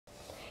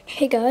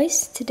Hey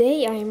guys,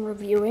 today I am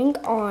reviewing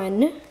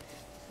on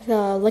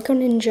the Lego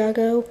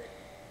Ninjago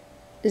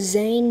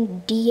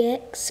Zane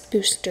DX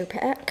booster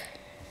pack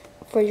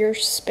for your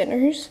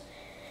spinners.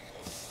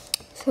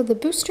 So the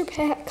booster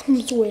pack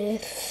comes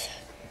with,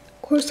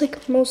 of course,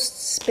 like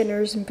most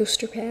spinners and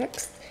booster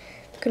packs,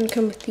 it's going to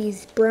come with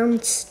these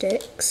brown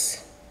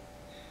sticks.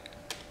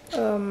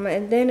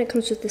 And then it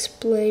comes with this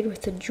blade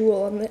with a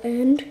jewel on the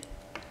end.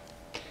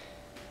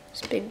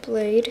 This big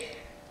blade.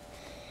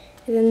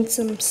 And then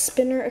some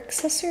spinner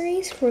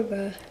accessories for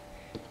the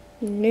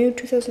new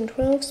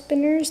 2012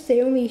 spinners.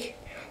 They only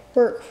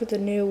work for the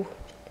new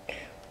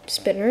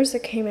spinners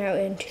that came out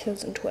in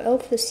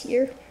 2012 this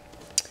year,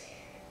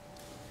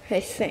 I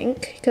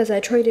think, because I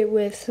tried it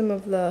with some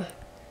of the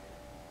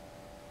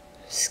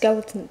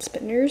skeleton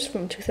spinners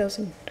from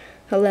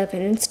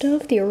 2011 and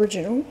stuff, the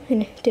original,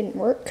 and it didn't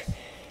work.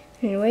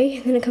 Anyway,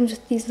 then it comes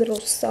with these little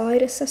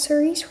side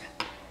accessories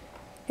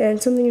and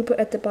something you put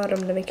at the bottom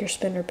to make your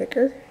spinner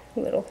bigger. A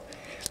little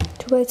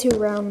 2x2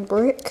 round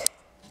brick.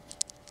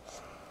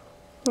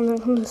 And then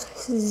comes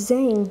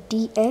Zane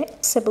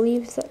DX, I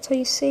believe that's how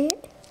you say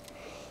it.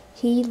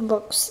 He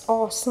looks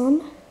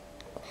awesome.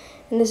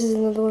 And this is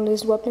another one of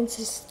his weapons,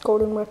 his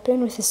golden weapon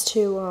with his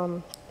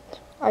two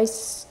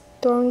ice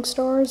throwing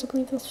stars, I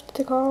believe that's what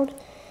they're called,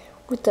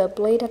 with the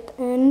blade at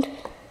the end.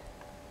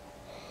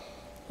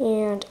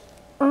 And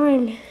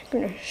I'm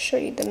gonna show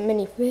you the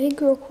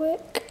minifig real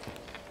quick.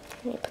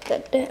 Let me put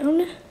that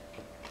down.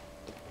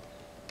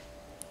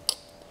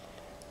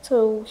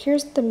 So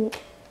here's the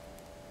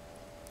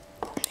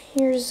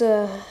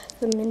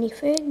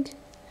minifig.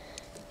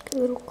 Get a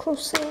little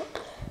close up.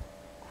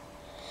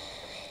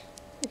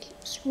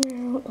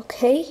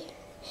 Okay,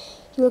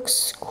 he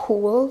looks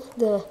cool.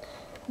 The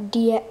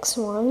DX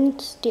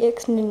ones,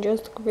 DX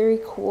ninjas look very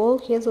cool.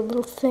 He has a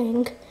little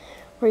thing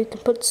where you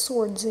can put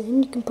swords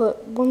in. You can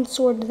put one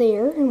sword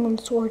there and one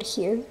sword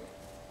here.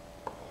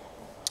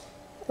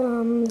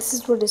 This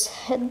is what his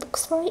head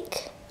looks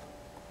like.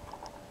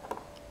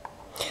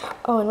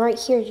 Oh, and right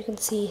here you can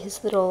see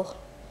his little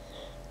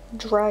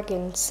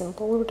dragon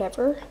symbol or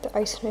whatever, the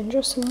ice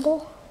ninja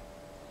symbol.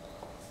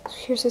 So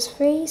here's his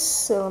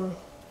face.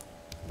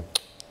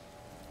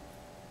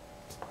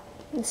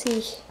 Let's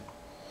see.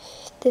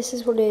 This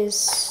is what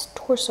his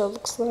torso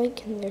looks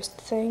like, and there's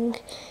the thing.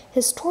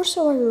 His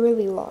torso I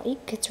really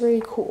like. It's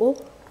really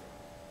cool.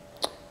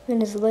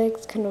 And his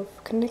legs kind of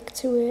connect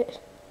to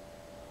it.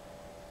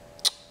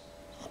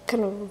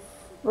 Kind of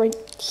right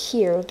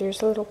here,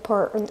 there's a little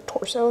part on the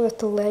torso that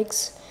the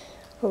legs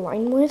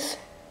align with.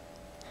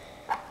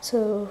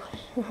 So,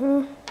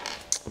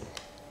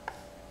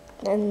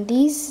 And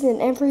these,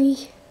 in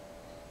every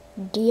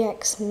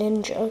DX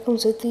ninja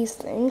comes with these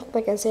things.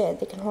 Like I said,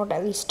 they can hold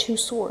at least 2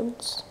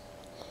 swords.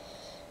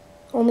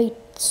 Only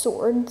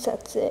swords,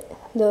 that's it.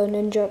 The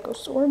Ninjago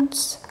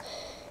swords.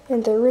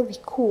 And they're really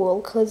cool,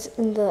 because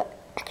in the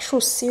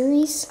actual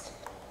series,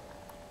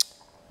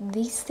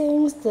 these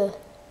things,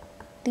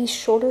 these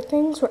shoulder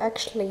things were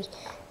actually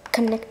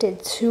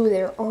connected to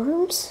their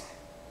arms.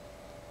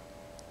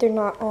 They're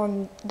not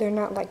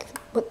like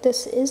what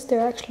this is.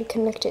 They're actually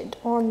connected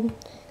on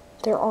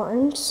their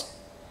arms.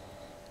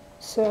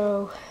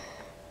 So,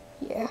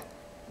 yeah.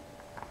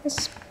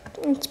 It's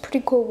a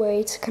pretty cool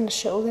way to kind of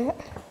show that.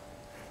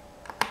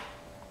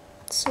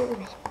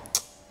 So,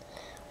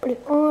 put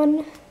it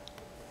on.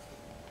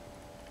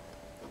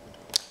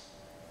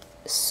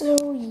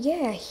 So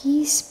yeah,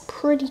 he's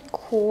pretty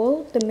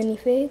cool, the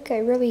minifig. I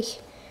really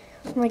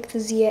like the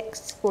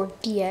ZX or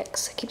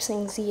DX. I keep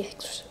saying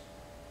ZX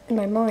in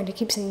my mind. I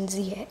keep saying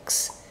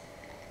ZX.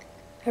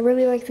 I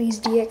really like these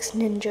DX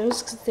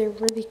ninjas because they're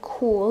really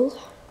cool.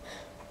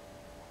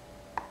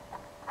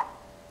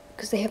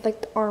 Because they have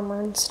like the armor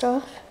and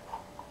stuff.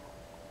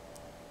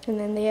 And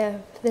then they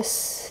have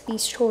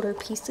these shoulder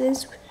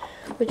pieces,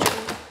 which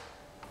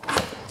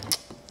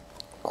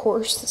of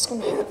course that's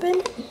gonna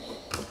happen.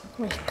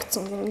 I'm gonna put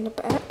something in the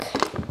back.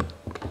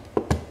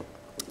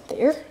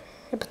 There.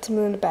 I put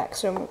something in the back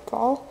so it won't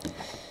fall.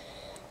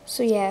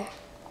 So yeah,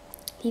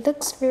 he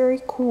looks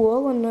very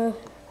cool, and then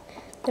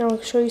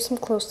I'll show you some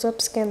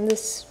close-ups. Again,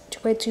 this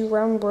 2x2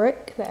 round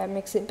brick that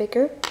makes it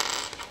bigger.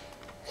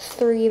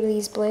 3 of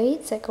these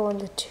blades that go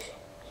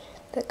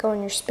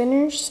on your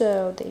spinners,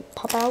 so they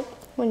pop out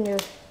when you're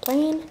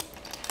playing.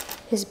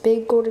 His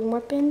big golden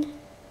weapon,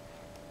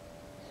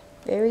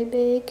 very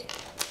big.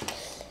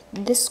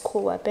 This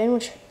cool weapon,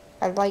 which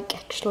I like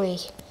actually.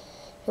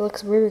 It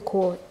looks very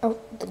cool. Oh,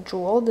 the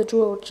jewel. The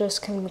jewel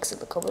just kind of makes it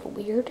look a little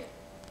weird.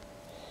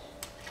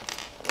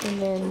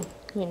 And then,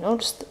 you know,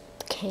 just the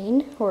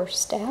cane or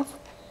staff.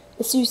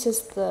 This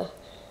uses the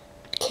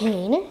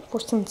cane for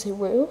Sensei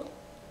Wu.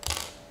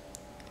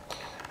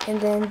 And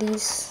then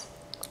these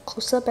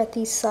close up at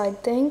these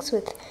side things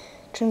with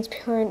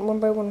transparent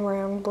 1x1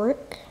 round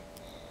brick.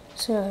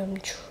 Some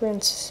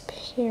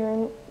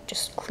transparent,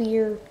 just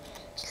clear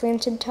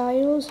slanted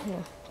tiles and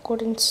a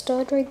golden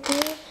stud right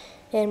there,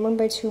 and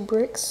 1x2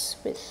 bricks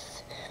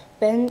with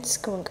vents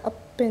going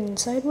up and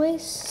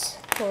sideways,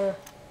 or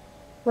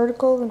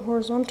vertical and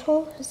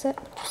horizontal, is that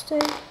what you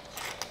say?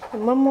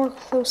 And one more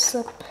close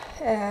up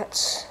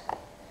at,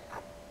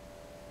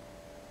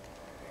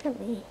 let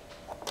me,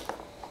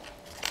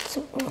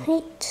 some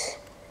light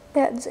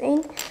at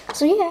Zane.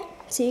 So yeah,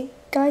 see you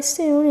guys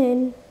soon,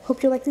 and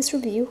hope you like this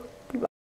review.